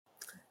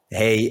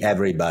Hey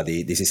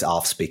everybody, this is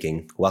Alf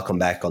speaking. Welcome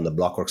back on the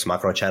Blockworks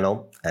Macro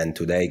channel. And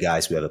today,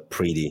 guys, we have a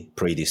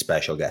pretty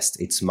special guest.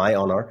 It's my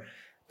honor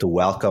to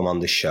welcome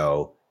on the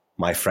show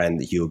my friend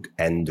Hugh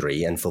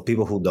Hendry. And for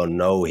people who don't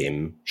know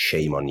him,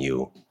 shame on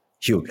you.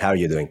 Hugh, how are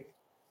you doing?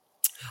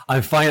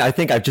 I'm fine. I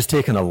think I've just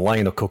taken a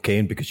line of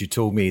cocaine because you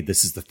told me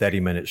this is the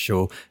 30-minute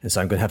show. And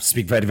so I'm going to have to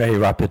speak very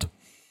rapid.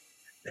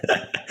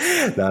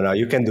 No,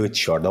 you can do it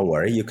short. Don't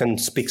worry. You can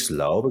speak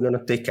slow. We're going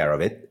to take care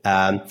of it.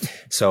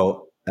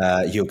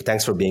 Hugh,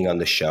 thanks for being on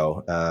the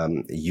show.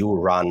 You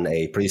run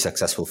a pretty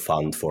successful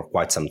fund for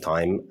quite some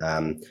time.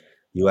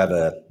 You have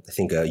I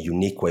think, a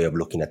unique way of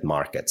looking at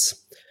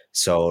markets.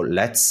 So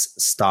let's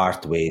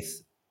start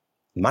with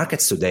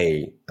markets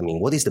today. I mean,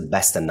 what is the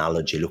best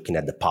analogy looking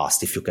at the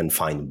past, if you can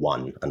find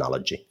one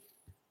analogy?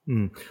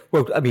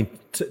 Well, I mean,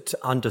 to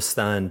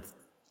understand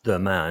the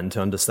man, to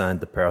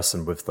understand the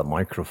person with the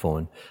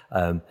microphone,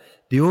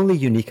 the only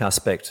unique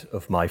aspect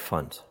of my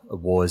fund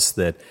was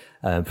that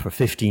for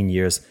 15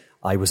 years,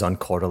 I was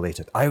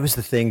uncorrelated. I was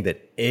the thing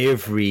that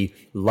every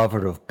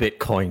lover of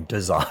Bitcoin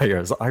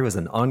desires. I was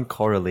an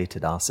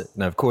uncorrelated asset.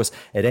 Now, of course,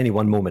 at any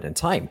one moment in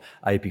time,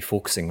 I'd be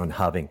focusing on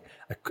having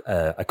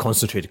a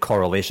concentrated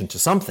correlation to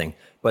something,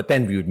 but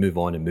then we would move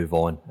on.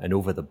 And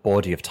over the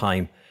body of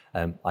time,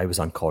 I was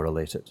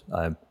uncorrelated.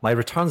 My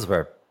returns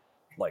were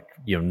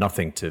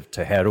nothing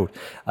to herald.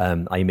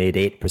 I made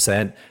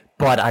 8%.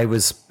 But I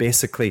was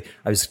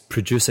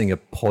producing a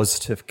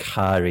positive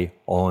carry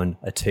on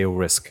a tail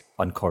risk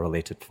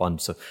uncorrelated fund.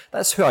 So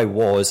that's who I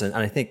was. And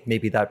I think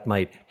maybe that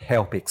might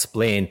help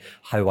explain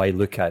how I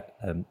look at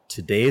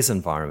today's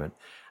environment.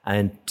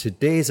 And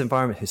today's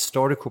environment,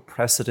 historical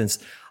precedents,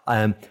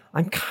 I'm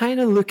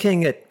kind of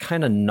looking at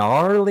kind of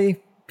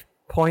gnarly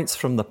points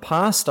from the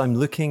past. I'm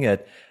looking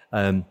at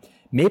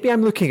maybe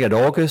I'm looking at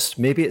August,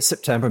 maybe it's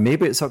September,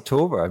 maybe it's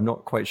October. I'm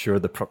not quite sure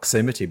the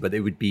proximity, but it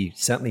would be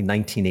certainly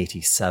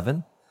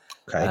 1987.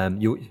 Okay.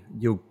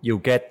 You'll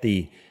get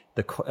the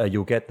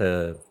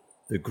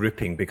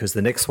grouping because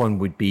the next one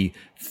would be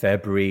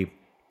February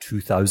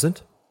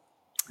 2000,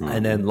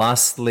 and then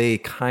lastly,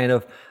 kind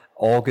of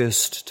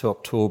August to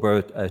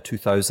October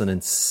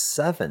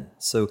 2007.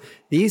 So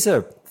these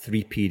are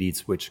three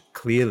periods which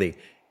clearly.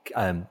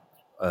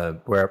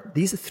 Where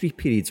these are three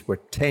periods where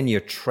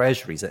 10-year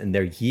treasuries and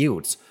their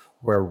yields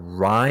were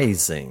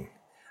rising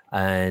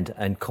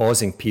and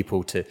causing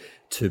people to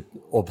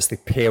obviously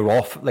pair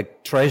off.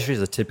 Like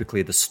treasuries are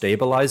typically the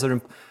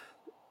stabilizer.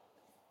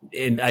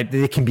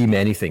 They can be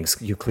many things.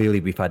 Clearly,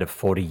 we've had a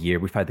 40-year,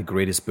 we've had the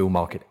greatest bull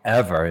market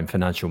ever in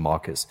financial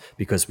markets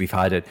because we've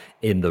had it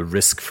in the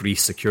risk-free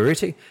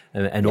security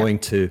and owing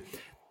to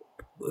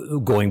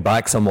going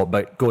back somewhat,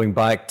 but going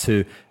back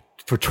to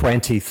for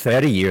 20,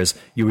 30 years,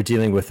 you were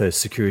dealing with a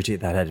security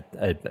that had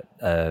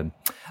a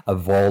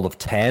vol of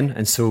 10.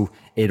 And so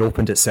it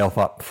opened itself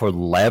up for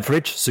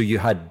leverage. So you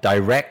had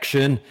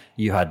direction,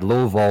 you had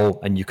low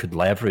vol, and you could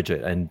leverage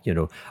it. And,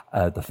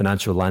 the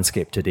financial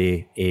landscape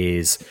today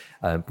is,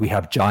 we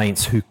have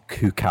giants who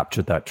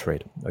captured that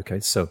trade. Okay.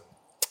 So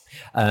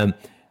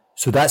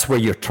that's where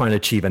you're trying to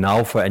achieve an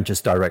alpha and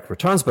just direct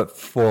returns. But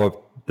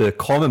for the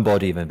common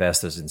body of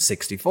investors in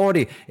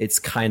 60-40,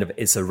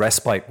 it's a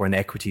respite when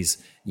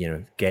equities,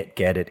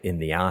 get it in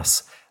the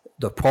ass.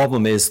 The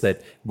problem is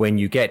that when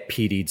you get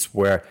periods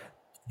where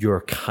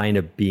you're kind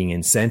of being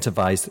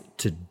incentivized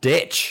to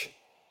ditch,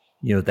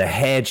 the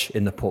hedge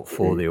in the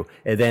portfolio,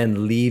 it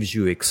then leaves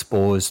you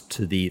exposed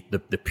to the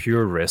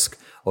pure risk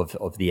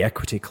of the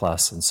equity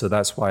class. And so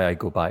that's why I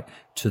go back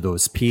to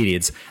those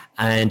periods.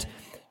 And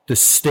the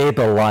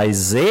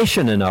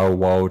stabilization in our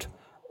world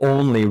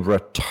only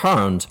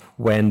returned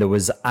when there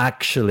was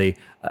actually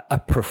a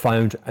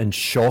profound and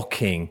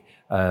shocking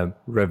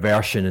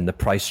reversion in the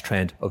price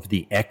trend of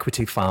the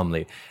equity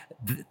family.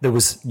 There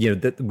was,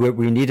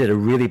 we needed a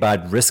really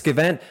bad risk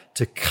event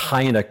to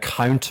kind of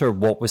counter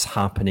what was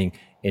happening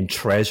in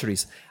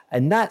treasuries.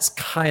 And that's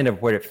kind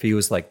of where it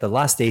feels like the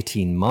last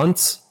 18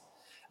 months,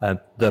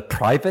 the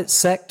private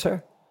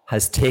sector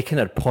has taken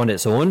it upon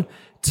its own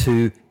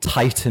to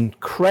tighten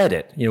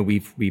credit.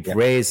 We've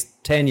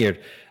raised 10-year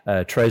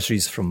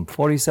treasuries from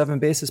 47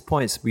 basis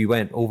points. We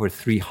went over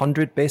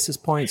 300 basis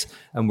points,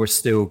 and we're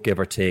still, give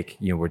or take,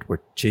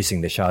 we're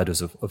chasing the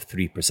shadows of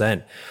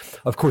 3%.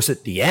 Of course,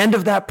 at the end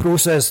of that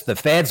process, the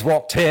Feds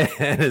walked in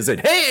and said,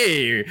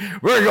 "Hey,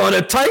 we're going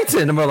to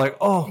tighten." And we're like,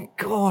 "Oh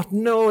God,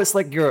 no!" It's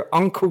like your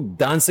uncle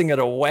dancing at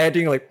a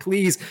wedding. Like,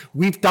 please,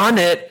 we've done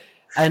it,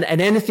 and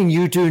anything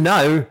you do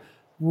now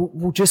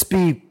will just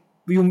be.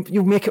 You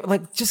make it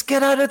like, just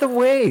get out of the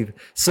way.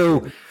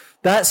 So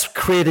that's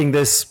creating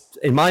this,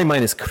 in my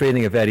mind, is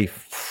creating a very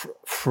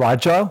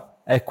fragile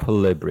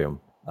equilibrium,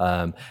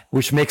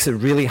 which makes it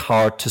really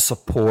hard to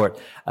support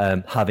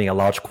having a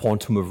large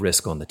quantum of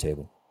risk on the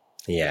table.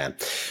 Yeah.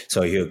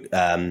 So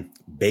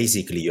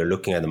basically you're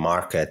looking at a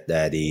market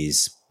that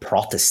is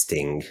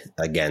protesting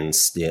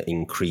against the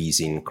increase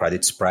in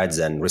credit spreads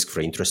and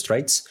risk-free interest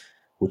rates,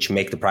 which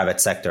make the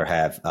private sector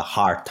have a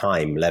hard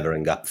time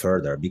levering up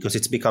further because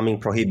it's becoming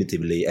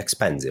prohibitively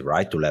expensive,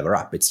 right, to lever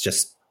up. It's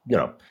just,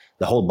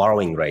 the whole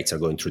borrowing rates are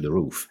going through the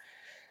roof.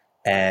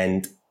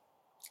 And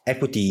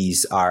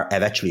equities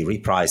have actually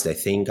repriced. I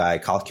think I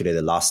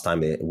calculated last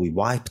time we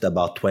wiped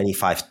about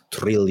 $25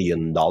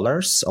 trillion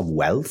of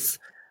wealth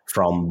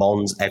from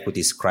bonds,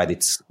 equities,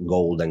 credits,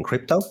 gold, and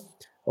crypto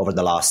over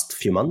the last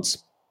few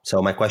months.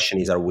 So my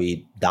question is, are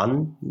we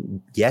done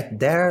yet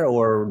there,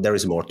 or there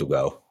is more to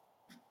go?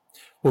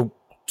 Well,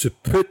 to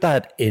put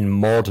that in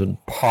modern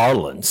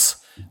parlance,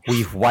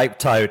 we've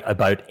wiped out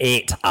about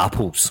 8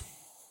 apples.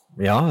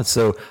 Yeah,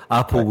 so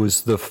Apple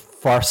was the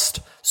first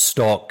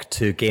stock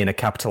to gain a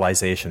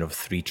capitalization of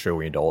 $3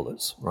 trillion,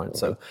 right?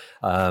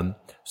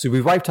 So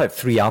we've wiped out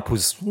 3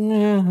 apples.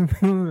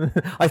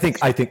 I think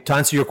to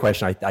answer your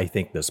question, I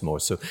think there's more.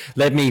 So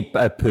let me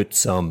put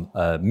some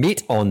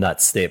meat on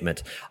that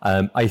statement.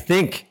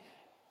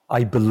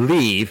 I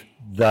believe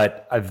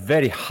that a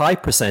very high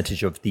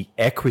percentage of the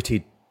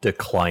equity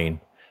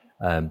decline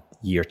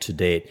year to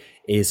date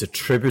is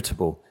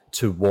attributable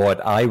to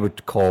what I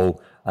would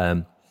call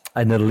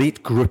an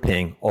elite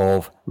grouping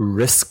of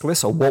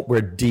riskless, or what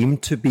were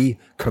deemed to be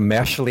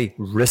commercially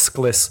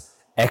riskless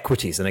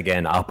equities. And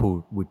again,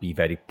 Apple would be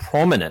very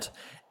prominent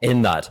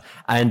in that.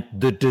 And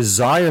the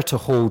desire to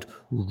hold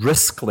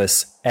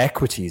riskless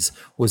equities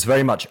was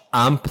very much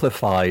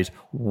amplified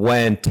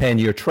when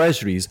 10-year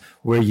treasuries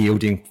were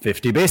yielding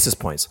 50 basis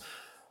points.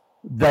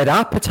 That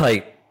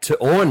appetite to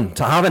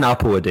have an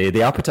apple a day,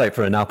 the appetite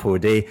for an apple a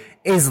day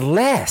is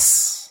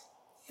less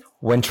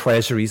when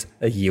treasuries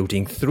are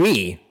yielding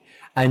 3.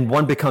 And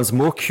one becomes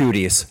more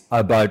curious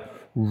about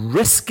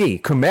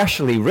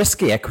commercially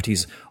risky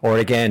equities, or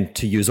again,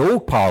 to use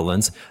old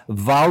parlance,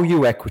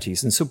 value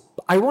equities. And so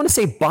I want to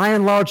say, by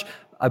and large,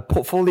 a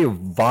portfolio of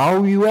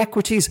value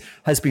equities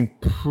has been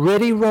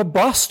pretty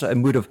robust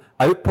and would have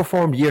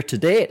outperformed year to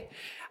date.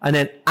 And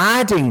then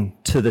adding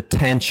to the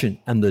tension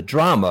and the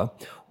drama,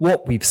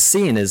 what we've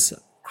seen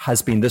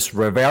has been this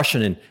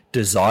reversion in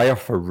desire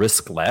for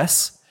risk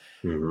less.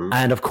 Mm-hmm.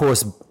 And of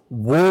course,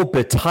 woe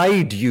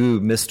betide you,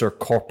 Mr.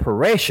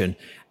 Corporation,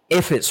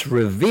 if it's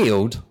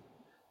revealed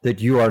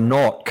that you are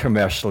not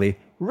commercially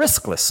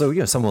riskless. So,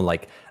 someone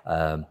like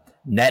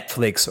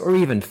Netflix or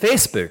even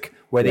Facebook,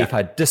 where they've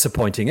had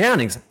disappointing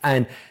earnings,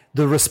 and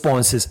the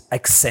response is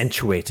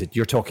accentuated.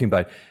 You're talking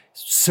about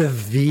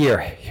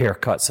severe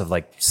haircuts of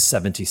like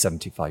 70,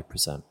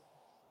 75%.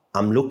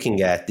 I'm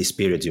looking at these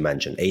periods you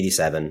mentioned,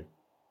 87,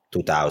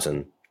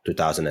 2000,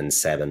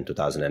 2007,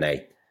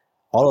 2008.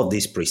 All of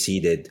this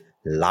preceded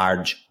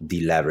large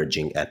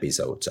deleveraging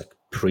episodes, like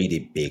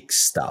pretty big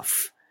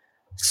stuff.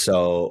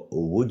 So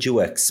would you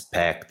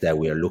expect that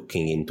we are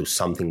looking into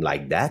something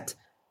like that?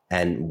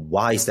 And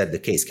why is that the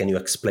case? Can you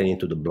explain it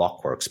to the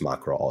Blockworks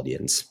macro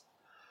audience?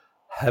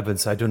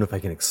 Heavens, I don't know if I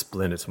can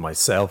explain it to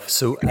myself.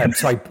 So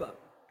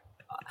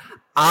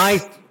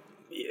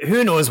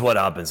who knows what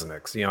happens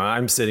next?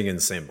 I'm sitting in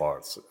St.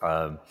 Bart's,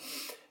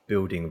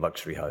 building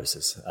luxury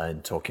houses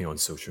and talking on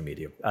social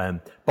media.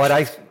 But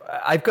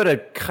I've got a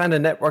kind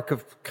of network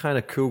of kind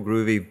of cool,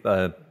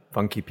 groovy,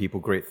 funky people,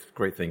 great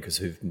thinkers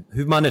who've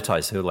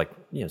monetized, who are like,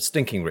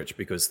 stinking rich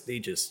because they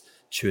just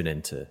tune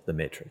into the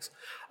matrix.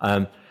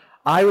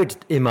 I would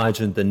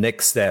imagine the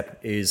next step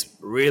is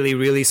really,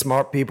 really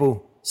smart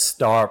people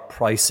start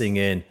pricing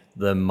in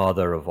the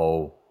mother of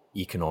all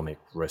economic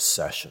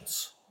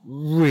recessions.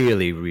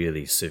 Really,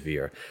 really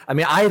severe. I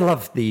mean, I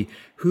love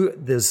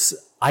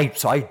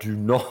I do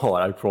not,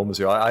 I promise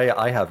you,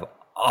 I have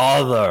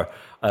other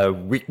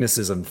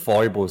weaknesses and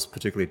foibles,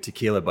 particularly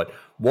tequila, but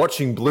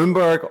watching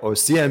Bloomberg or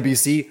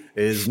CNBC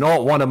is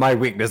not one of my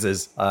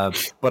weaknesses.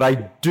 But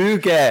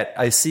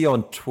I see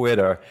on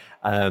Twitter,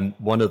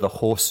 one of the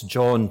hosts,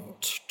 John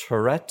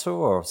Toretto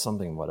or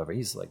something, whatever,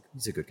 he's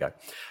a good guy.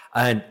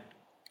 And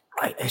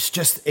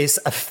it's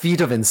a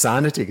feat of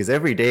insanity, because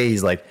every day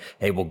he's like,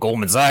 hey, well,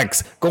 Goldman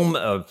Sachs,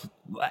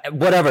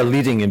 whatever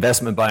leading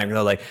investment bank,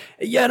 they're like,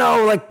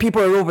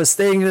 people are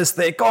overstaying this,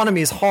 the economy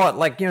is hot,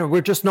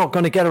 we're just not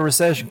going to get a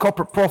recession,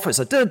 corporate profits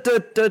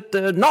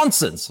are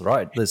nonsense,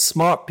 right? The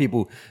smart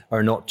people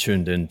are not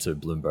tuned into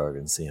Bloomberg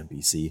and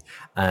CNBC.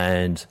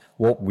 And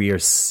what we are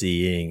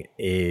seeing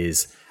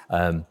is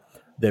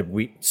that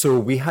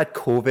we had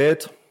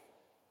COVID.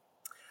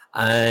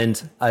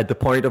 And at the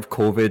point of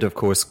COVID, of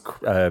course,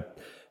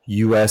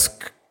 US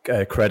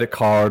credit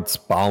cards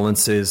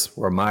balances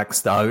were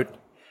maxed out.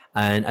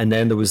 And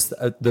then there was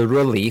the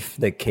relief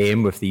that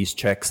came with these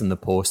checks in the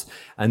post.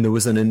 And there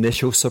was an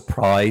initial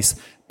surprise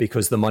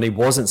because the money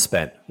wasn't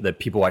spent, that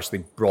people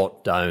actually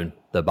brought down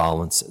the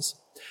balances.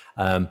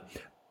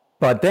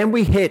 But then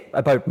we hit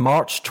about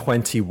March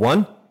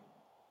 21.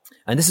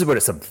 And this is where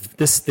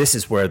this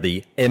is where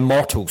the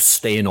immortal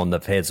stain on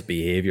the Fed's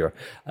behavior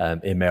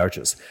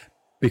emerges.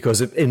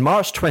 Because in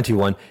March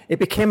 21, it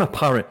became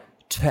apparent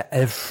to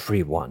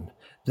everyone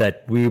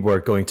that we were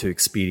going to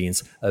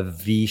experience a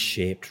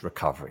V-shaped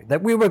recovery,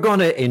 that we were going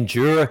to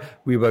endure,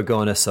 we were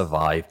going to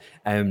survive,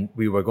 and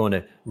we were going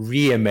to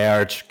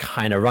re-emerge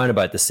kind of around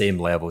about the same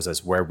levels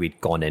as where we'd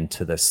gone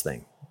into this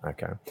thing.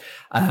 Okay,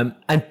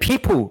 and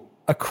people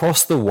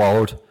across the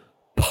world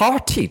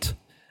partied.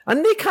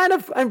 And they kind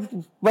of,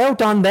 and well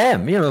done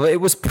them. You know, it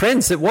was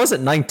Prince. It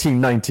wasn't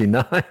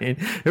 1999.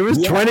 It was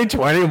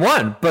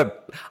 2021.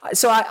 But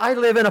so I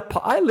live in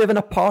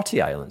a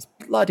party island.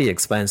 It's bloody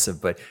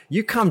expensive, but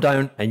you come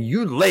down and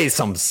you lay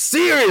some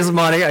serious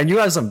money and you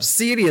have some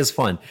serious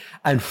fun.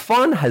 And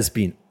fun has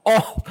been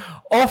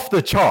off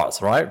the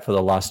charts, right? For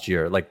the last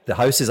year. Like the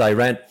houses I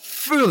rent,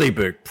 fully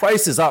booked,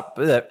 prices up,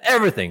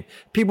 everything.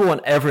 People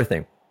want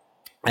everything.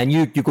 And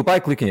you go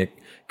back looking at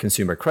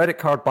consumer credit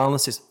card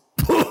balances.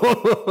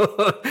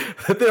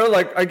 They're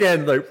like,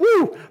 again, like,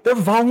 woo, they're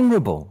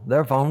vulnerable.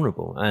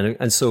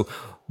 And so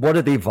what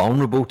are they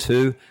vulnerable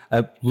to?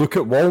 Look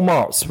at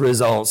Walmart's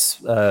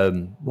results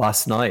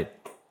last night.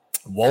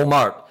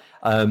 Walmart,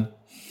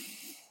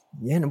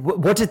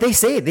 what did they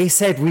say? They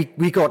said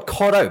we got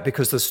caught out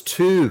because there's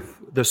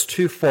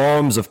two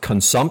forms of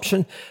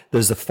consumption.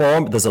 There's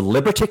a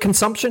liberty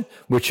consumption,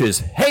 which is,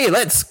 hey,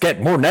 let's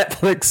get more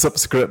Netflix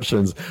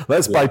subscriptions.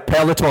 Let's buy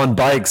Peloton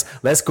bikes.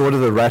 Let's go to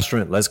the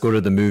restaurant. Let's go to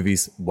the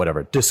movies,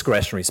 whatever,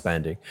 discretionary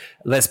spending.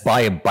 Let's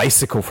buy a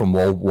bicycle from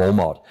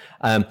Walmart.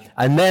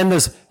 And then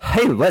there's,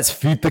 hey, let's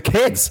feed the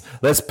kids.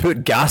 Let's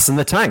put gas in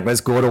the tank.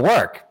 Let's go to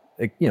work.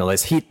 You know,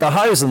 let's heat the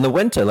house in the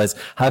winter. Let's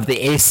have the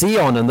AC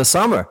on in the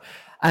summer.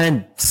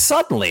 And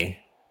suddenly,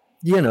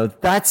 you know,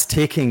 that's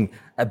taking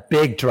a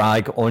big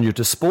drag on your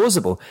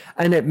disposable.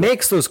 And it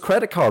makes those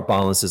credit card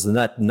balances and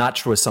that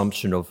natural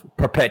assumption of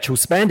perpetual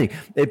spending,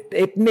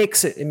 it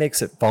makes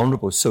it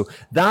vulnerable. So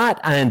that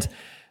and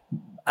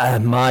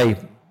my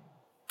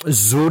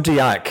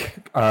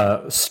zodiac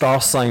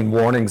star sign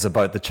warnings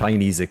about the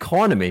Chinese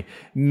economy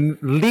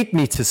lead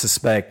me to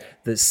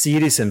suspect that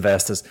serious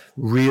investors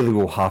really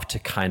will have to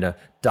kind of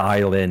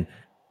dial in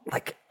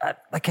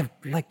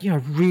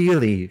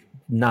really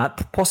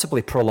not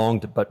possibly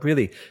prolonged, but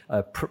really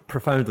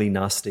profoundly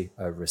nasty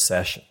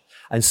recession.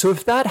 And so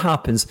if that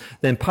happens,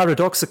 then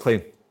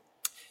paradoxically,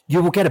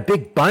 you will get a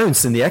big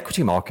bounce in the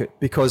equity market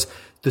because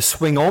the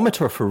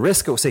swingometer for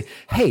risk will say,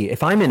 hey,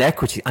 if I'm in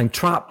equity, I'm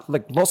trapped.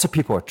 Like lots of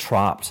people are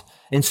trapped.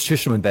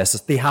 Institutional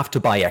investors, they have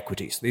to buy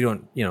equities. They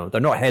don't, you know, they're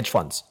not hedge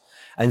funds.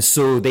 And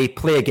so they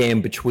play a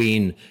game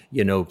between,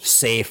 you know,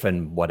 safe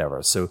and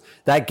whatever. So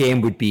that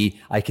game would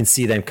be, I can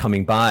see them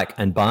coming back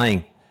and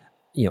buying.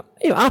 You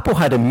know, Apple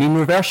had a mean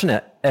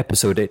reversion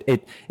episode.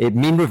 It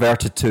mean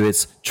reverted to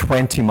its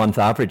 20-month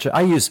average.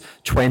 I use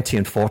 20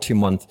 and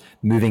 40-month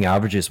moving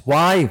averages.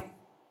 Why?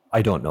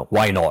 I don't know.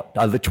 Why not?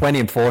 The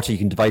 20 and 40, you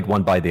can divide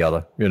one by the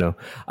other, you know.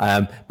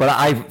 But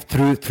I've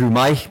through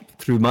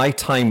my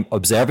time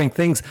observing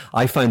things,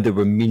 I found there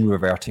were mean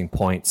reverting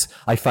points.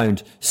 I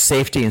found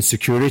safety and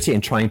security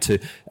in trying to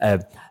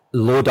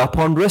load up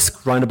on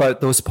risk round about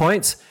those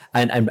points.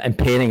 And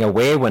paying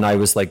away when I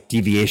was like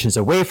deviations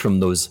away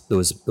from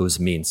those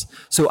means.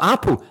 So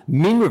Apple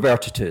mean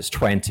reverted to its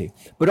 20,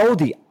 but all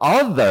the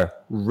other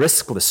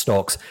riskless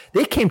stocks,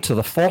 they came to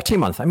the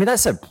 40-month. I mean,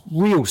 that's a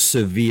real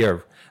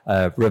severe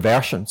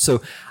reversion.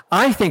 So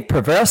I think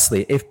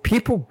perversely, if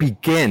people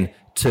begin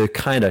to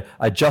kind of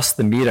adjust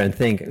the meter and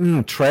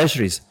think,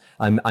 treasuries,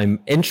 I'm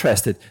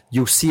interested,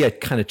 you'll see a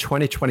kind of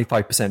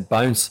 20-25%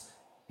 bounce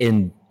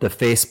in the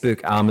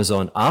Facebook,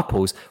 Amazon,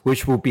 Apples,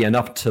 which will be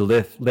enough to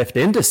lift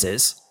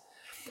indices.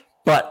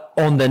 But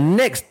on the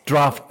next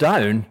draft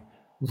down,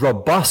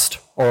 robust,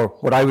 or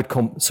what I would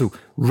call, so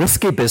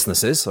risky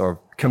businesses or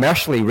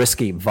commercially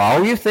risky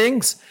value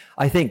things,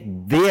 I think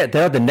they're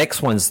the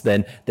next ones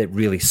then that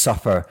really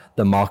suffer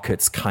the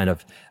market's kind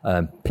of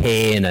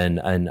pain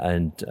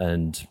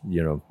and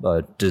you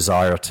know,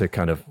 desire to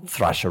kind of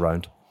thrash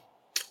around.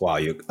 Wow,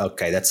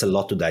 okay, that's a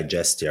lot to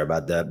digest here.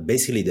 But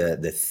basically,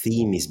 the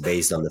theme is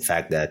based on the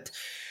fact that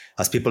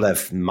as people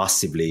have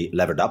massively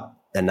levered up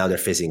and now they're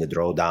facing a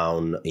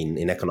drawdown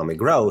in economic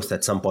growth,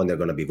 at some point they're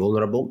going to be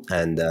vulnerable.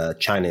 And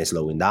China is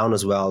slowing down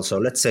as well. So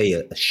let's say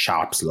a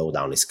sharp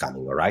slowdown is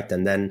coming, all right?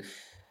 And then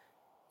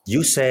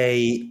you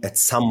say at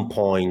some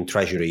point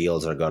treasury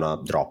yields are going to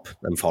drop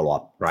and follow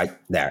up right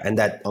there. And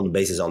that on the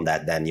basis on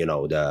that, then, you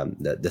know,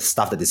 the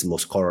stuff that is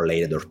most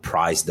correlated or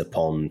priced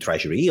upon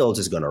treasury yields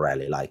is going to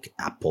rally, like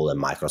Apple and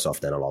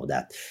Microsoft and all of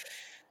that.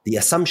 The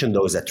assumption,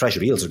 though, is that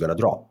treasury yields are going to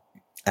drop.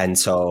 And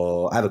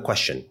so I have a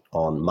question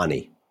on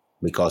money,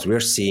 because we're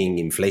seeing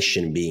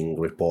inflation being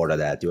reported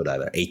at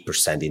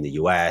 8% in the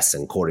US,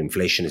 and core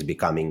inflation is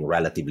becoming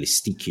relatively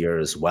stickier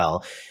as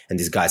well. And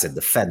these guys at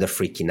the Fed are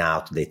freaking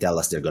out. They tell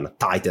us they're going to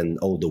tighten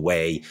all the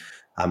way.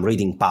 I'm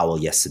reading Powell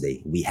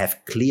yesterday. We have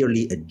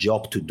clearly a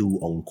job to do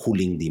on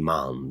cooling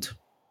demand.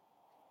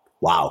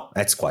 Wow,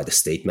 that's quite a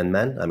statement,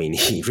 man. I mean,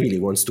 he really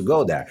wants to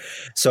go there.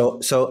 So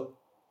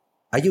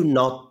are you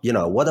not, you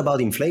know, what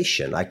about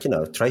inflation? Like, you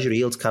know, treasury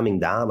yields coming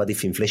down, but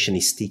if inflation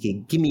is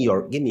sticky, give me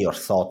your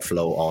thought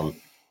flow on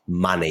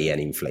money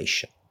and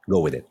inflation. Go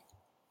with it.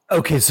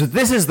 Okay, so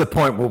this is the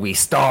point where we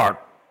start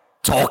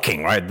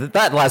talking, right?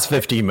 That last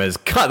 15 minutes,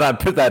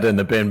 put that in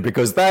the bin,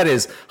 because that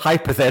is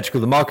hypothetical.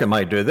 The market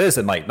might do this,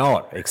 it might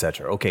not,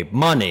 etc. Okay,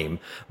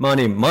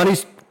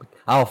 money's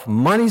Alf,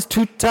 money's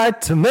too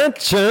tight to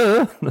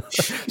mention.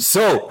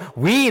 So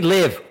we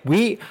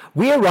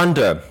are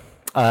under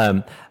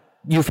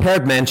you've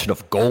heard mention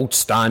of gold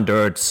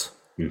standards,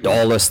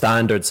 dollar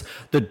standards.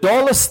 The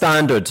dollar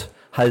standard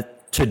has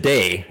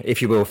today,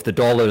 if you will, if the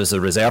dollar is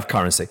a reserve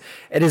currency,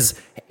 it has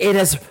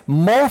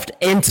morphed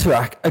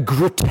into a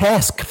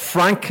grotesque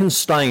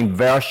Frankenstein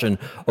version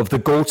of the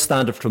gold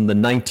standard from the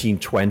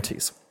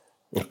 1920s.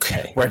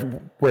 Okay.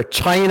 Where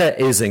China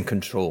is in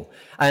control.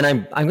 And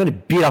I'm going to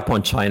beat up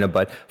on China,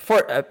 but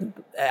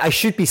I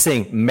should be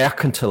saying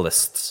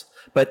mercantilists.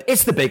 But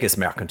it's the biggest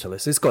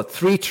mercantilist. It's got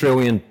 $3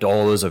 trillion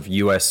of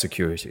US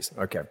securities.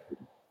 Okay.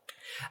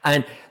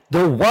 And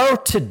the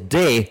world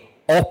today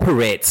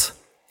operates,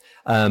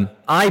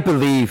 I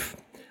believe,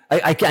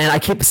 I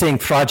keep saying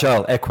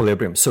fragile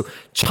equilibrium. So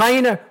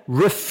China's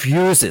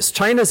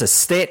a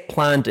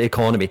state-planned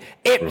economy.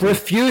 It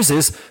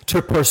refuses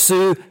to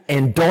pursue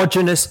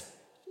endogenous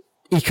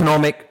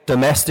economic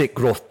domestic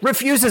growth.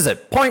 Refuses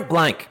it, point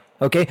blank.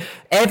 Okay?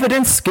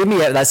 Evidence,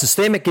 that's a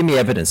statement, give me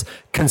evidence.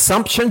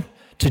 Consumption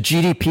to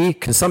GDP,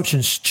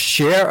 consumption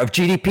share of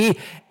GDP,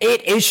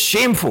 it is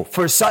shameful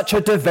for such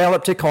a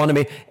developed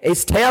economy.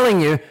 It's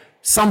telling you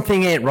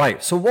something ain't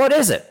right. So what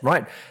is it,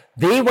 right?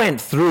 They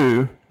went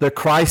through the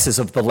crisis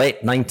of the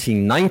late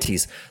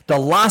 1990s, the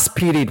last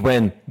period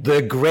when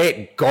the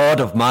great god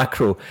of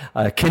macro,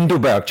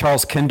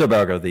 Charles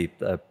Kindleberger,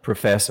 the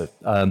professor,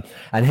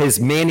 and his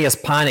manias,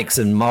 panics,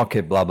 and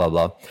market, blah, blah,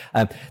 blah.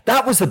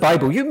 That was the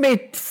Bible. You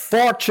made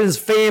fortunes,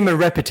 fame, and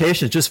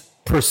reputation just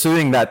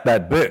pursuing that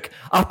book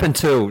up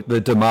until the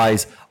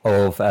demise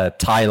of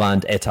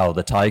Thailand et al.,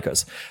 the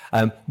Tigers.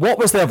 What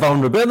was their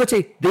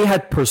vulnerability? They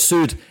had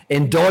pursued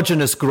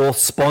endogenous growth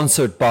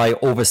sponsored by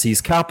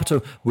overseas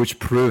capital, which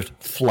proved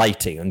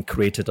flighty and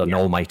created an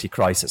almighty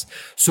crisis.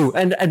 So,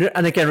 and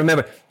again,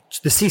 remember,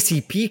 the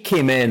CCP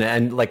came in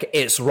and like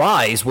its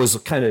rise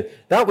was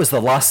that was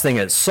the last thing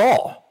it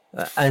saw.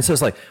 And so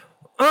it's like,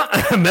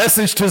 a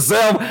message to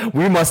them,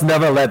 we must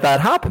never let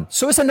that happen.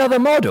 So it's another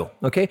model,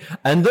 okay?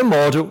 And the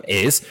model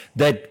is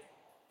that,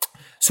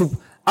 so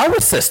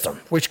our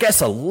system, which gets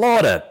a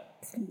lot of,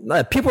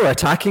 people are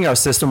attacking our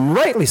system,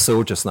 rightly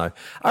so just now.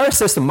 Our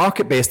system,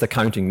 market-based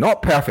accounting,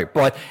 not perfect,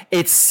 but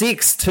it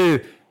seeks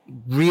to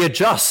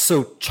readjust.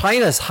 So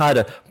China's had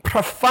a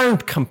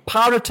profound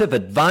comparative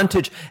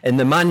advantage in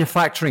the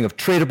manufacturing of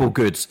tradable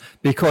goods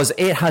because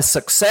it has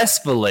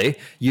successfully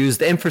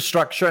used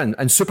infrastructure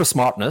and super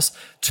smartness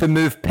to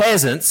move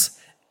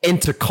peasants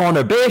into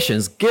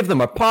conurbations, give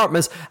them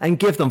apartments and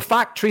give them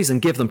factories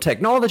and give them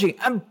technology,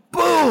 and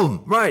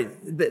boom, right,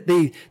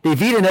 they've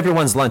eaten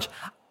everyone's lunch.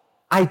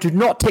 I do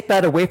not take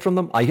that away from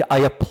them. I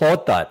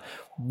applaud that.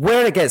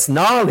 Where it gets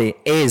gnarly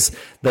is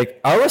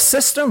that our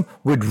system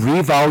would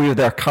revalue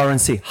their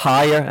currency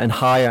higher and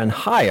higher and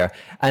higher,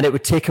 and it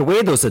would take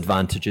away those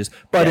advantages.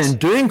 But in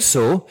doing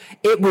so,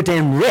 it would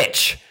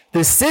enrich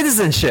the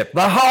citizenship,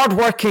 the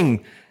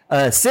hardworking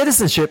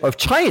citizenship of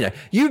China.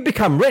 You'd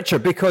become richer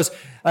because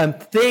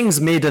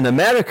things made in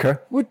America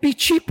would be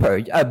cheaper.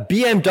 A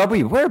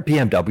BMW, where are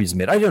BMWs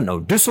made? I don't know.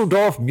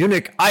 Dusseldorf,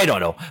 Munich, I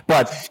don't know.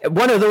 But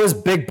one of those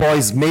big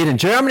boys made in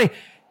Germany,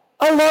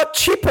 a lot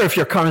cheaper if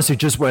your currency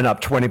just went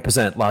up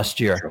 20% last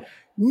year. Sure.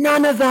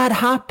 None of that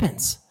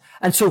happens.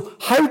 And so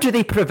how do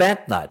they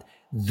prevent that?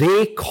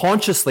 They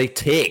consciously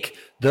take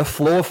the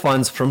flow of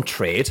funds from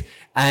trade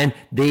and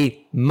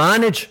they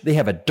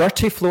have a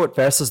dirty float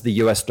versus the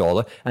US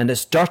dollar, and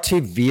it's dirty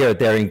via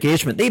their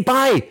engagement. They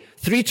buy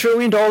 $3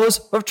 trillion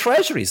of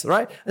treasuries,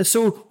 right? And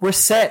so we're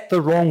set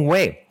the wrong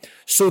way.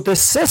 So the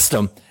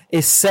system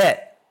is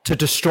set to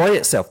destroy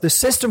itself. The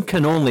system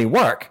can only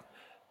work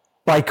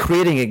by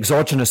creating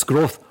exogenous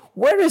growth.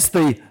 Whereas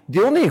the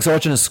only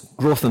exogenous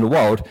growth in the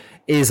world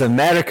is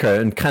America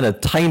and kind of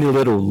tiny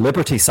little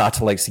liberty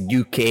satellites,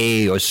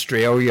 UK,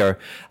 Australia,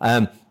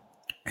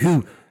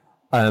 who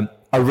are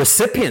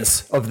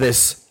recipients of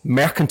this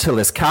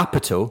mercantilist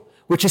capital,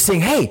 which is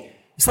saying, hey,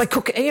 it's like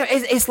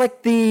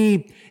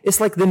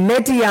the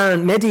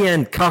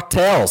Medellin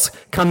cartels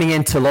coming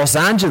into Los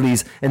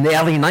Angeles in the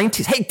early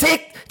 90s. Hey,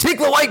 take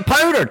the white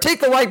powder.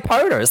 Take the white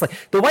powder. It's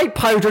like the white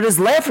powder is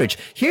leverage.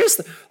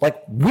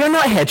 We're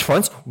not hedge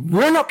funds.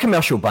 We're not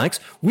commercial banks.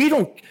 We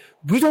don't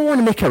want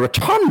to make a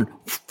return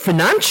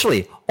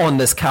financially on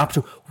this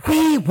capital.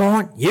 We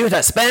want you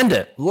to spend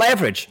it.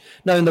 Leverage.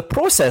 Now, in the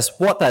process,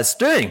 what that's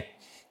doing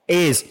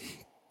is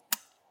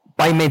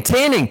by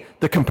maintaining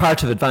the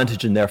comparative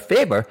advantage in their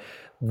favor,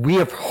 we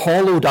have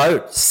hollowed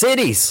out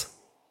cities,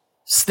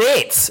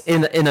 states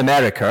in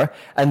America,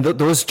 and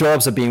those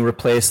jobs are being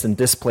replaced and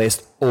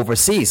displaced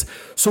overseas.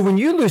 So when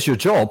you lose your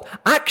job,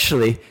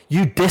 actually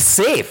you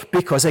dissave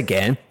because,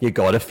 again, you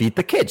got to feed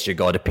the kids, you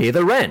got to pay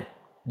the rent,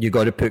 you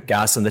got to put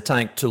gas in the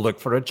tank to look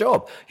for a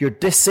job. You're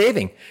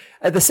dissaving.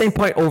 At the same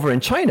point over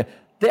in China,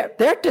 they've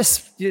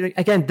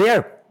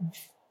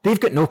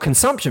got no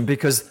consumption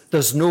because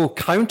there's no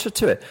counter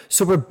to it.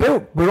 So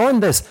we're on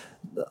this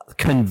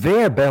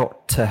conveyor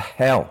belt to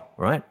hell,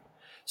 right?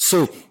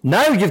 So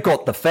now you've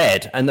got the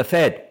Fed, and the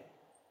Fed,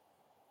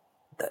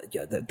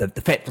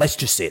 let's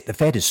just say it, the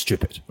Fed is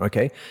stupid,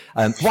 okay?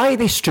 Why are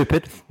they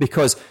stupid?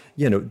 Because,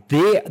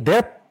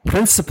 their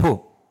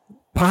principal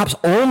perhaps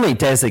only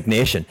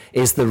designation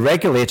is the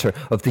regulator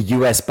of the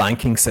US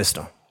banking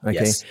system. Okay.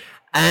 Yes.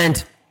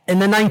 And in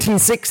the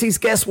 1960s,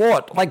 guess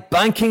what? Like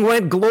banking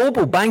went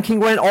global, banking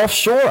went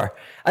offshore.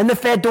 And the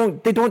Fed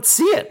don't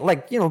see it.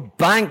 Like,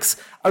 banks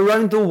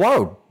around the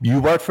world,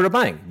 you work for a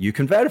bank, you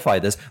can verify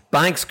this.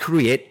 Banks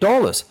create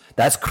dollars.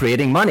 That's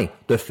creating money.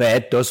 The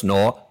Fed does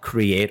not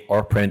create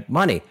or print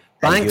money.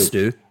 Banks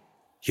do.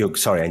 Hugh,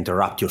 sorry, I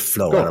interrupt your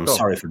flow, and I'm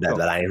sorry for that,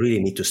 but I really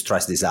need to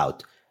stress this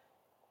out.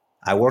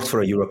 I worked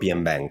for a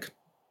European bank.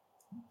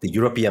 The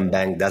European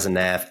bank doesn't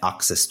have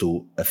access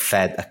to a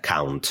Fed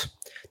account,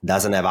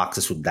 doesn't have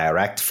access to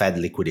direct Fed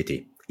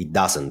liquidity. It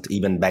doesn't,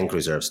 even bank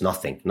reserves,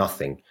 nothing.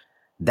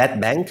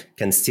 That bank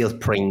can still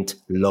print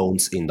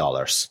loans in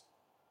dollars.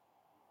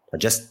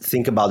 Just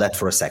think about that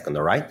for a second,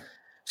 all right?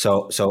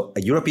 So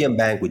a European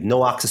bank with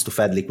no access to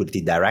Fed liquidity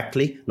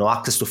directly, no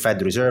access to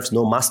Fed reserves,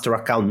 no master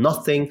account,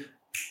 nothing,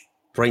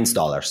 prints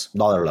dollars,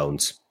 dollar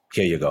loans.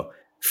 Here you go.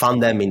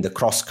 Fund them in the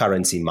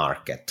cross-currency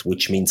market,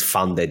 which means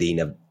funded in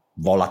a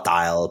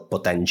volatile,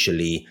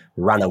 potentially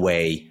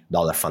runaway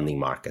dollar funding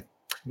market.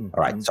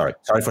 All right, sorry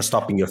for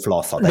stopping your flow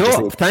of thought.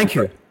 No, thank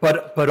you.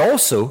 But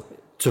also,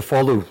 to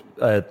follow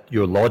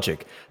your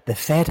logic, the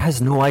Fed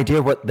has no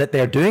idea that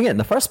they're doing it in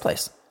the first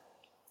place,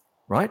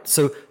 right?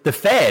 So the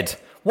Fed,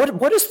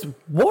 what is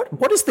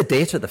the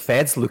data the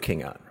Fed's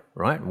looking at,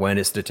 right, when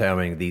it's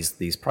determining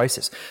these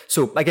prices?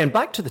 So again,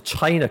 back to the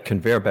China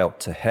conveyor belt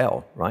to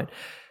hell, right?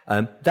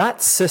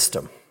 That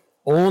system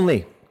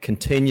only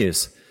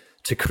continues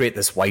to create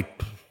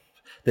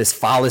this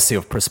fallacy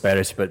of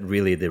prosperity, but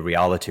really the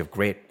reality of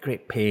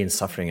great pain,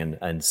 suffering,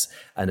 and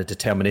a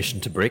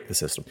determination to break the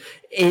system.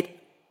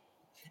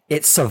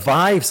 It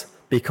survives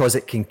because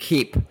it can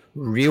keep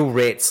real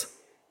rates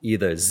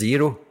either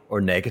zero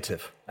or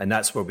negative. And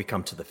that's where we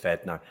come to the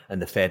Fed now,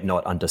 and the Fed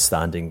not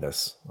understanding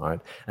this, right?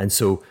 And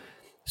so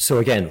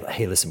again,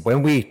 hey, listen,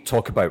 when we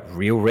talk about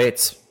real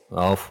rates,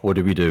 what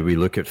do? We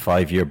look at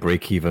 5-year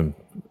break-even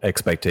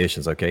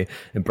expectations, okay?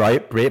 And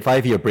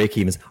 5-year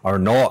break-evens are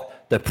not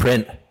the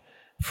print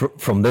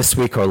from this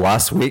week or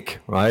last week,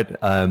 right?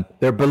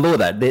 They're below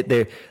that.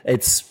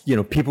 It's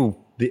people.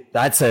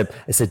 It's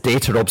a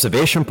data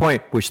observation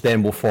point, which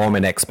then will form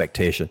an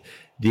expectation.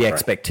 The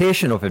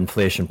expectation of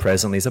inflation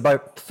presently is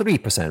about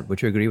 3%.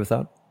 Would you agree with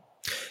that?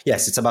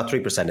 Yes, it's about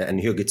 3%. And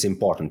Hugh, it's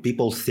important.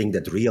 People think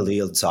that real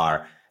yields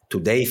are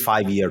today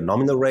 5-year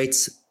nominal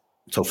rates.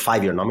 So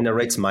 5-year nominal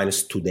rates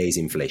minus today's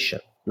inflation.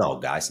 No,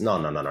 guys,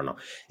 no.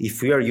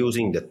 If we are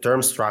using the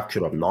term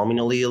structure of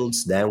nominal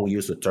yields, then we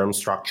use the term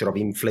structure of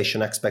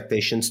inflation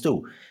expectations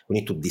too. We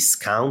need to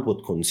discount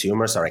what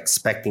consumers are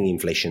expecting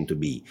inflation to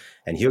be.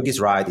 And Hugh is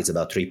right, it's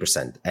about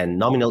 3%. And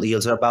nominal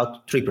yields are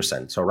about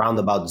 3%. So around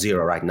about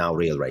zero right now,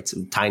 real rates,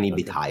 a tiny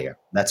bit higher.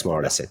 That's more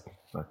or less it.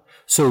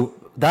 So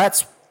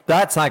that's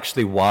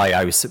actually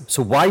why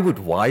so why would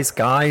wise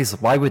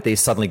guys, why would they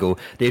suddenly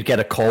they'd get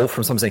a call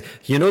from someone saying,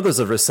 there's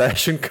a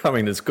recession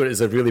coming that's good, it's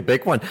a really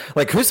big one.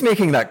 Like, who's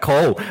making that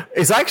call?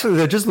 It's actually,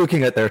 they're just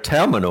looking at their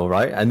terminal,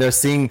 right? And they're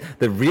seeing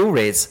the real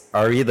rates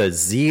are either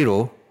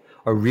zero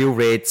or real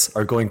rates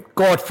are going,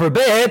 God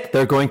forbid,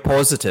 they're going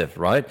positive,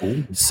 right?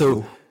 Ooh.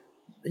 So,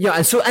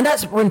 and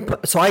that's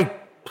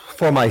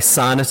for my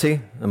sanity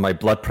and my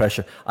blood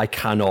pressure, I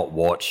cannot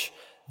watch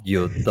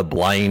the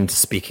blind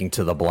speaking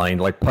to the blind.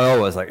 Like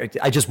Powell was like,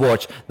 I just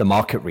watch the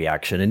market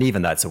reaction, and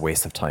even that's a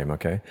waste of time.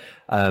 Okay,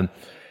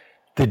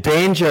 the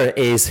danger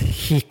is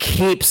he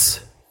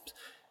keeps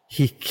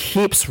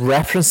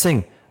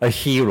referencing a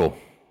hero,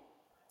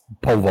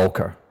 Paul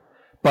Volcker,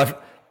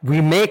 but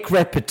we make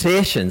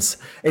reputations.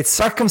 It's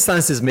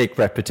circumstances make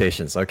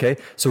reputations. Okay,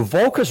 so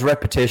Volcker's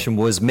reputation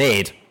was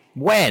made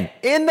when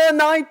in the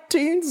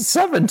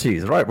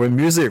 1970s, right, when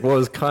music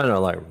was kind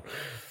of like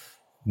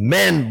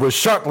men with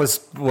shirtless,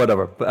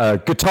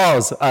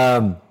 guitars.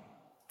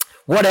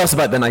 What else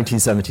about the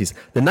 1970s?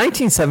 The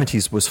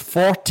 1970s was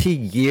 40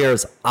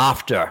 years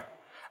after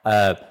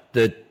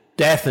the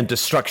death and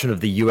destruction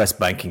of the US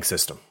banking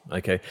system,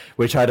 okay,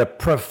 which had a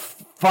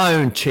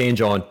profound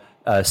change on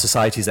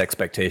society's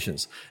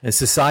expectations. And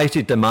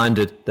society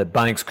demanded that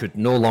banks could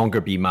no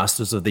longer be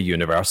masters of the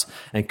universe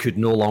and could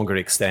no longer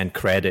extend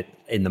credit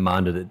in the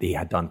manner that they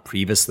had done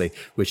previously,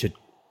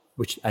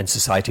 and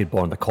society had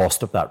borne the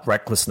cost of that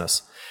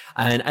recklessness.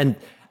 And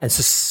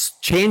so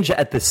change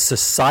at the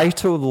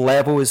societal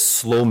level is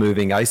slow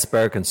moving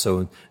iceberg, and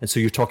so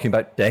you're talking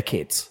about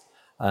decades.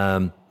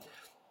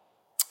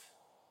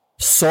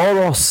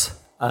 Soros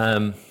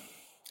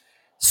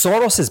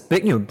is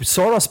big.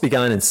 Soros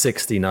began in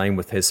 '69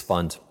 with his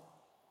fund,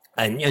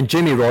 and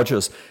Jimmy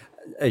Rogers,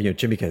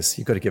 Jimmy, because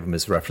you've got to give him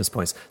his reference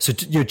points. So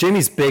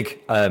Jimmy's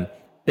big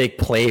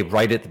play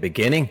right at the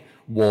beginning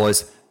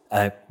was.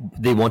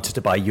 They wanted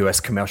to buy U.S.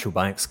 commercial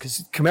banks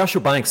because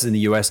commercial banks in the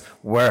U.S.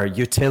 were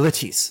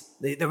utilities.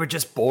 They were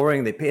just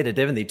boring. They paid a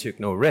dividend. They took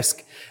no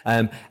risk.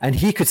 And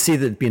he could see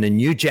there'd been a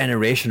new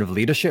generation of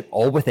leadership,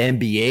 all with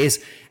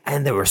MBAs,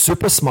 and they were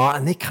super smart,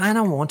 and they kind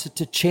of wanted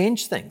to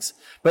change things.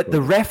 But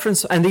the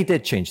reference, and they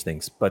did change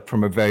things, but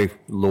from a very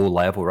low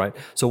level, right?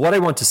 So what I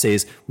want to say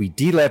is we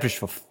deleveraged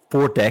for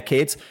 4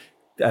 decades.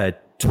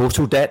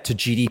 total debt to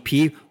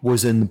GDP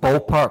was in the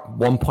ballpark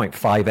 1.5x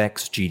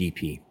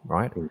GDP,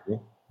 right? Mm-hmm.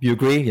 You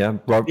agree? Yeah,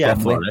 Yeah,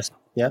 roughly. more or less.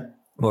 Yeah.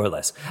 More or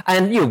less.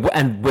 And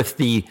and with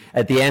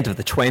at the end of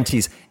the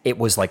 20s, it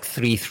was like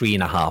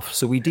 3.5.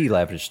 So we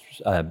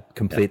deleveraged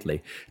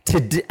completely.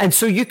 Yeah. And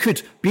so you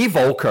could be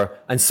Volcker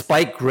and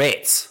spike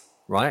rates,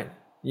 right?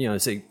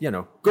 Say,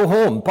 go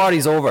home,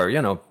 party's over,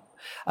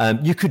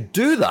 you could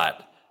do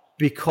that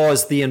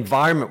because the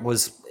environment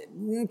was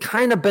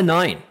kind of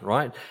benign,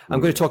 right? I'm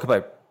going to talk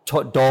about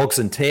dogs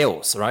and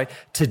tails, right?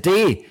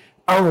 Today,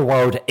 our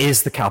world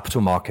is the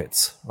capital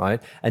markets,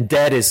 right? And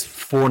debt is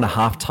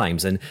 4.5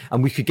 times. And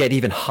we could get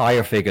even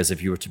higher figures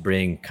if you were to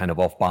bring kind of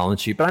off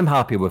balance sheet, but I'm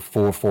happy with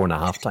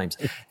 4.5 times.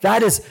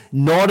 That is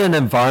not an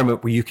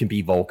environment where you can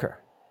be Volcker.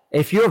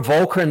 If you're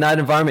Volcker in that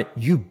environment,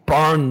 you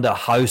burn the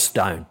house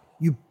down.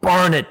 You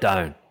burn it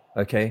down,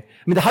 okay?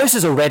 I mean, the house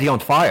is already on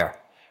fire.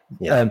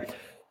 Yeah.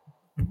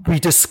 We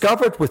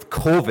discovered with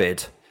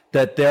COVID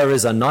that there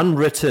is an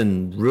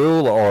unwritten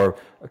rule or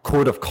a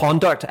code of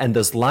conduct, and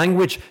there's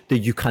language that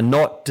you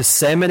cannot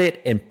disseminate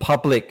in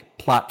public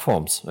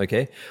platforms,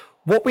 okay?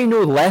 What we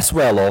know less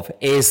well of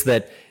is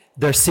that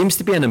there seems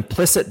to be an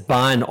implicit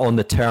ban on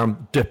the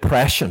term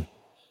depression.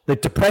 The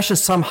depression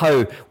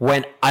somehow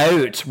went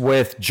out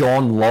with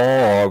John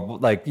Law, or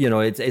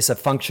it's a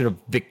function of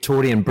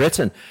Victorian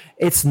Britain.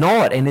 It's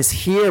not, and it's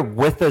here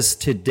with us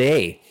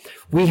today.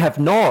 We have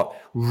not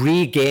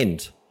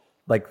regained.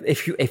 Like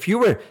if you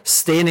were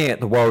staring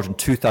at the world in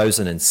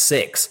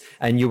 2006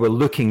 and you were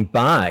looking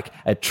back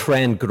at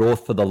trend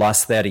growth for the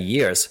last 30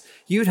 years,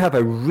 you'd have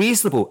a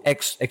reasonable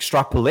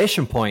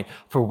extrapolation point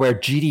for where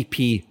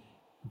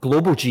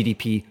global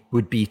GDP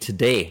would be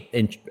today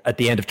at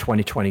the end of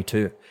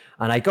 2022.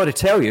 And I got to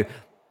tell you,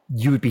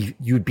 you'd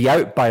be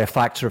out by a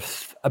factor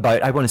of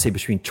about, I want to say,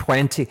 between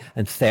 20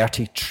 and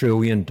 30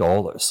 trillion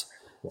dollars.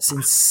 It's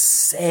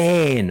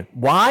insane.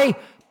 Why?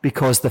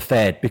 Because the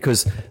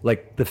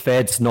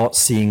Fed's not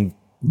seeing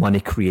money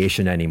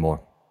creation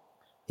anymore.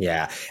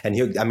 Yeah. And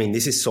Hugh, I mean,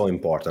 this is so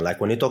important. Like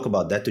when you talk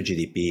about debt to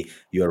GDP,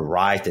 you're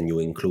right. And you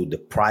include the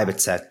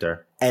private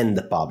sector and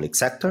the public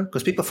sector,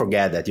 because people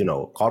forget that,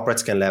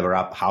 corporates can lever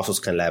up, households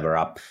can lever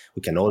up.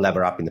 We can all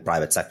lever up in the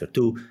private sector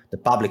too. The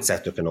public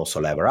sector can also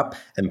lever up.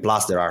 And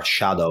plus there are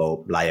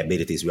shadow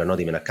liabilities. We're not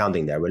even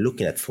accounting there. We're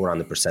looking at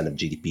 400% of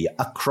GDP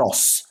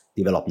across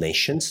developed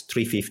nations,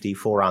 350,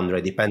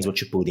 400, depends what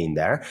you put in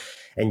there.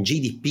 And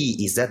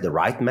GDP, is that the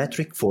right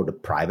metric for the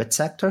private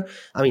sector?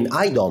 I mean,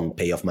 I don't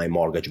pay off my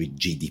mortgage with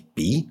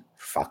GDP.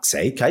 Fuck's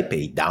sake, I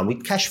pay it down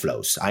with cash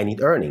flows. I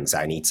need earnings,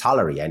 I need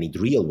salary, I need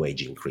real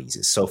wage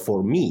increases. So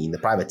for me, in the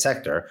private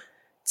sector,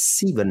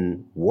 it's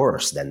even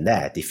worse than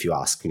that, if you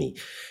ask me.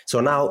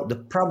 So now the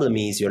problem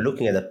is you're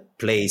looking at a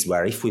place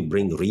where if we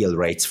bring real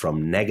rates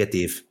from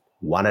negative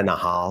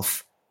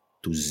 1.5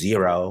 to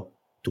 0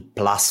 to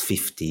plus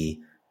 50,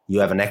 you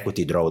have an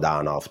equity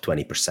drawdown of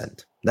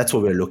 20%. That's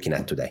what we're looking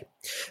at today.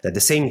 At the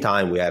same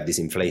time, we have this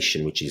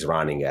inflation, which is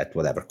running at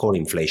core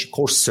inflation,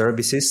 core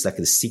services, like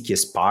the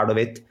stickiest part of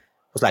it,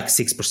 was like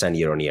 6%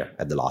 year on year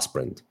at the last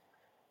print.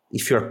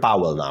 If you're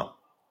Powell now,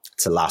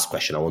 it's the last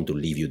question. I want to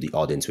leave you the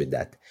audience with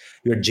that.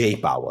 You're Jay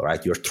Powell,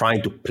 right? You're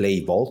trying to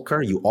play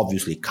Volcker. You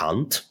obviously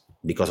can't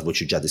because of what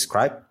you just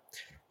described.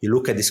 You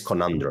look at this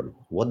conundrum.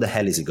 What the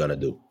hell is he going to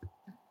do?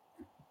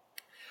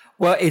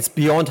 Well, it's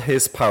beyond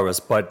his powers,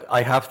 but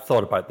I have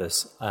thought about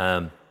this.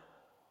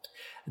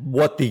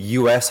 What the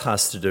US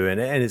has to do, and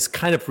it's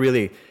kind of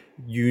really,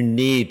 you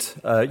need,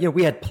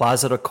 we had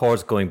Plaza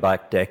Accords going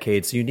back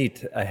decades. You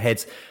need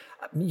heads.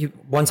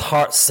 One's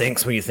heart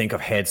sinks when you think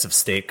of heads of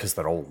state because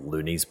they're all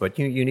loonies, but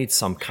you need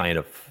some kind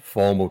of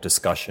formal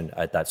discussion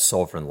at that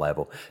sovereign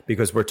level,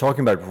 because we're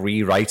talking about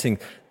rewriting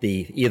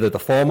either the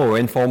formal or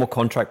informal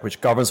contract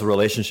which governs the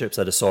relationships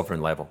at a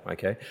sovereign level.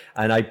 Okay.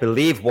 And I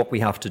believe what we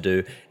have to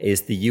do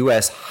is the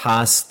US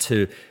has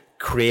to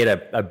create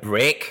a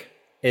break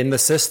in the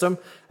system,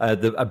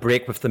 a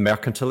break with the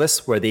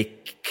mercantilists where they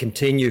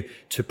continue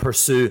to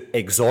pursue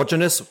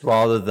exogenous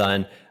rather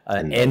than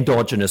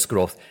endogenous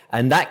growth.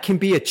 And that can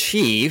be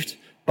achieved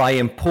by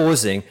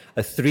imposing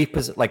a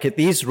 3%, like at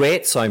these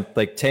rates, so I'm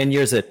like 10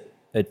 years at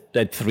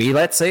 3,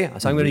 let's say.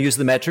 So I'm going to use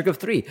the metric of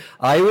 3.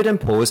 I would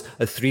impose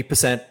a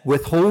 3%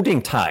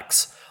 withholding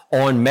tax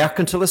on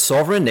mercantilist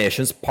sovereign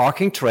nations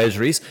parking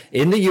treasuries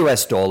in the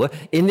US dollar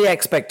in the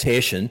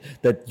expectation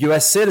that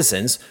US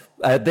citizens,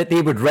 that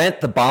they would rent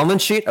the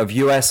balance sheet of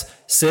US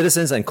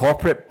citizens and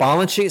corporate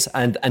balance sheets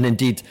and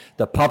indeed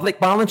the public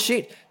balance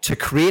sheet to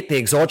create the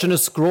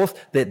exogenous growth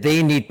that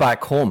they need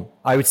back home.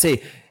 I would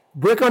say,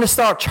 we're going to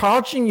start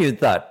charging you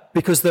that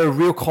because there are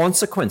real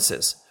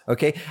consequences.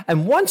 Okay.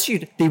 And once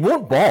they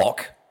won't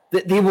balk,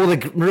 they will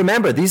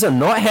remember these are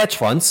not hedge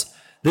funds.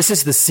 This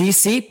is the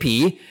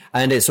CCP,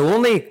 and its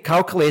only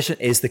calculation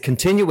is the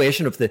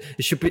continuation of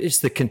it's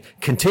the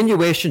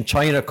continuation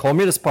China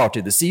Communist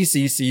Party, the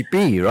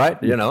CCCP, right?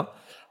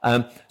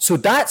 So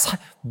that's,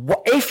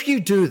 if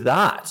you do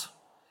that,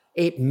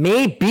 it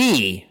may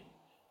be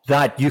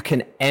that you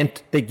can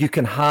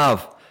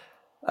have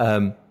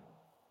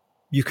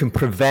you can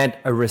prevent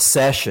a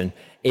recession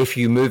if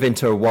you move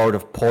into a world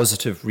of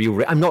positive real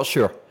rate. I'm not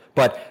sure,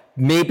 but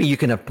maybe you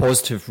can have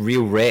positive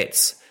real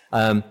rates.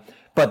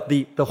 But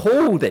the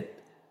hole that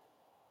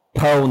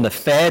Powell and the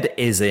Fed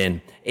is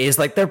in is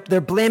like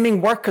they're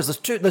blaming workers.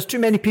 There's too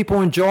many people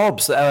in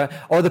jobs,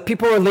 or the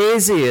people are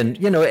lazy, and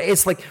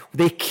it's like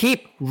they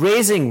keep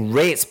raising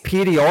rates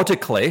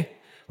periodically,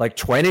 like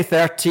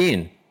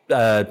 2013.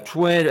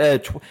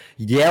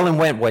 Yellen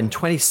went in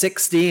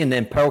 2016, and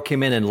then Powell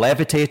came in and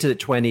levitated at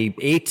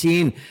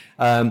 2018.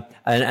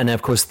 And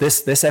of course,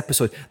 this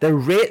episode,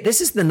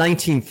 this is the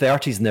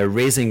 1930s, and they're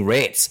raising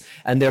rates,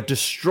 and they're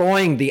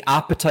destroying the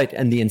appetite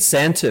and the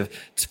incentive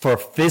for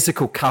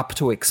physical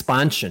capital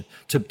expansion,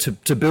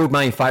 to build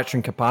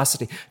manufacturing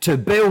capacity, to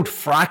build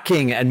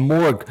fracking and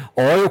more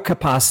oil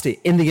capacity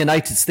in the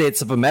United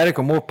States of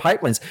America, more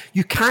pipelines.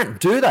 You can't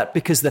do that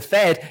because the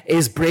Fed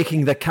is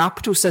breaking the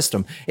capital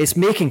system. It's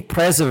making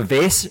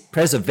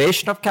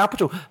preservation of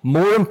capital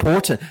more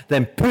important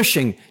than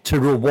pushing to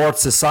reward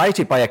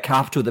society by a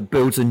capital that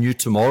builds a new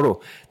tomorrow.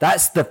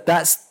 That's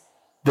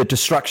the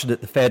destruction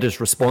that the Fed is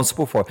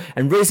responsible for,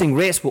 and raising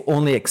rates will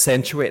only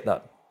accentuate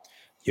that.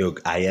 Hugh,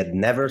 I had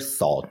never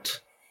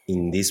thought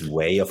in this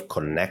way of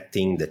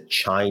connecting the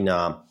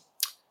China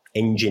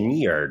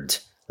engineered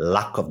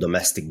lack of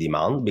domestic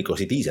demand,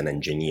 because it is an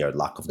engineered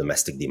lack of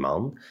domestic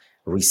demand,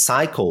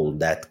 recycle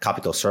that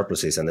capital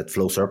surpluses and that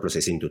flow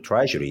surpluses into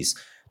treasuries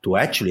to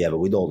actually have a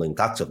withholding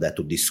tax of that,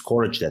 to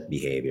discourage that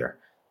behavior,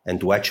 and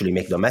to actually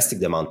make domestic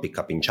demand pick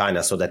up in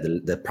China, so that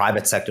the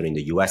private sector in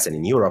the US and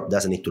in Europe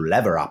doesn't need to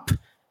lever up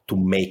to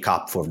make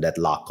up for that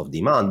lack of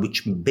demand,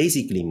 which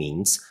basically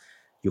means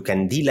you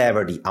can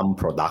delever the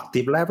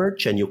unproductive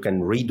leverage, and you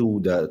can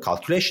redo the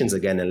calculations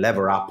again and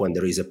lever up when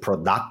there is a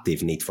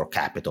productive need for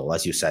capital,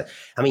 as you said.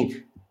 I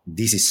mean,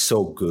 this is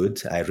so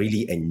good. I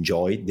really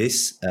enjoyed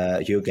this,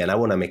 Hugh, and I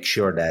want to make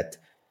sure that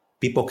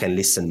people can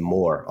listen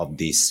more of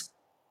this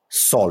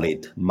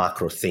solid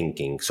macro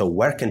thinking. So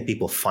where can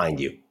people find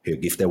you, Hugh,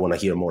 if they want to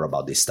hear more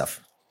about this stuff?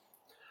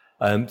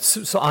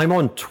 So I'm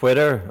on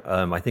Twitter.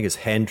 I think it's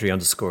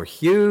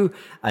Hendry_Hugh.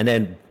 And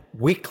then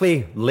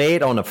weekly,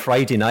 late on a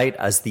Friday night,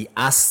 as the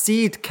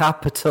acid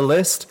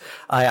capitalist,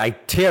 I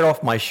tear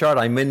off my shirt.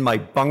 I'm in my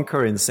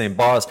bunker in St.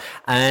 Barts,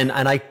 and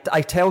I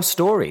tell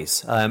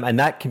stories. And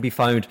that can be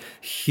found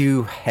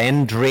Hugh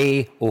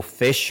Hendry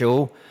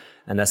Official.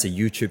 And that's a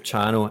YouTube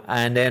channel.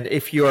 And then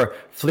if you're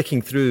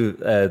flicking through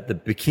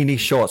the bikini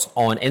shots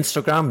on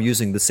Instagram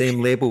using the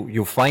same label,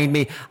 you'll find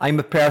me. I'm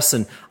a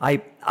person,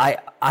 I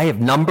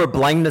have number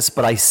blindness,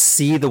 but I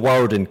see the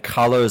world in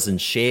colors and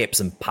shapes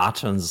and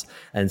patterns.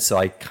 And so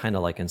I kind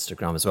of like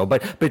Instagram as well.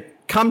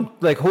 But come,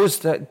 like,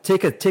 host,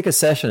 take a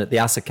session at the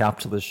Asset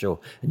Capitalist Show,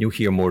 and you'll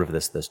hear more of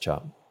this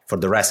chat. For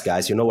the rest,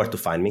 guys, you know where to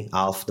find me.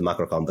 Alf, the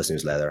Macro Compass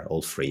newsletter,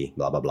 all free,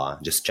 blah, blah, blah.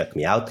 Just check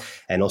me out,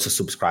 and also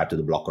subscribe to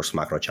the Blockers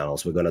Macro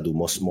channels. We're going to do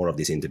more of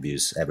these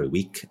interviews every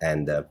week.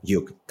 And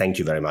Hugh, thank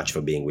you very much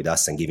for being with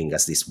us and giving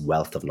us this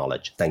wealth of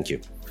knowledge. Thank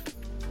you.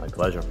 My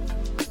pleasure.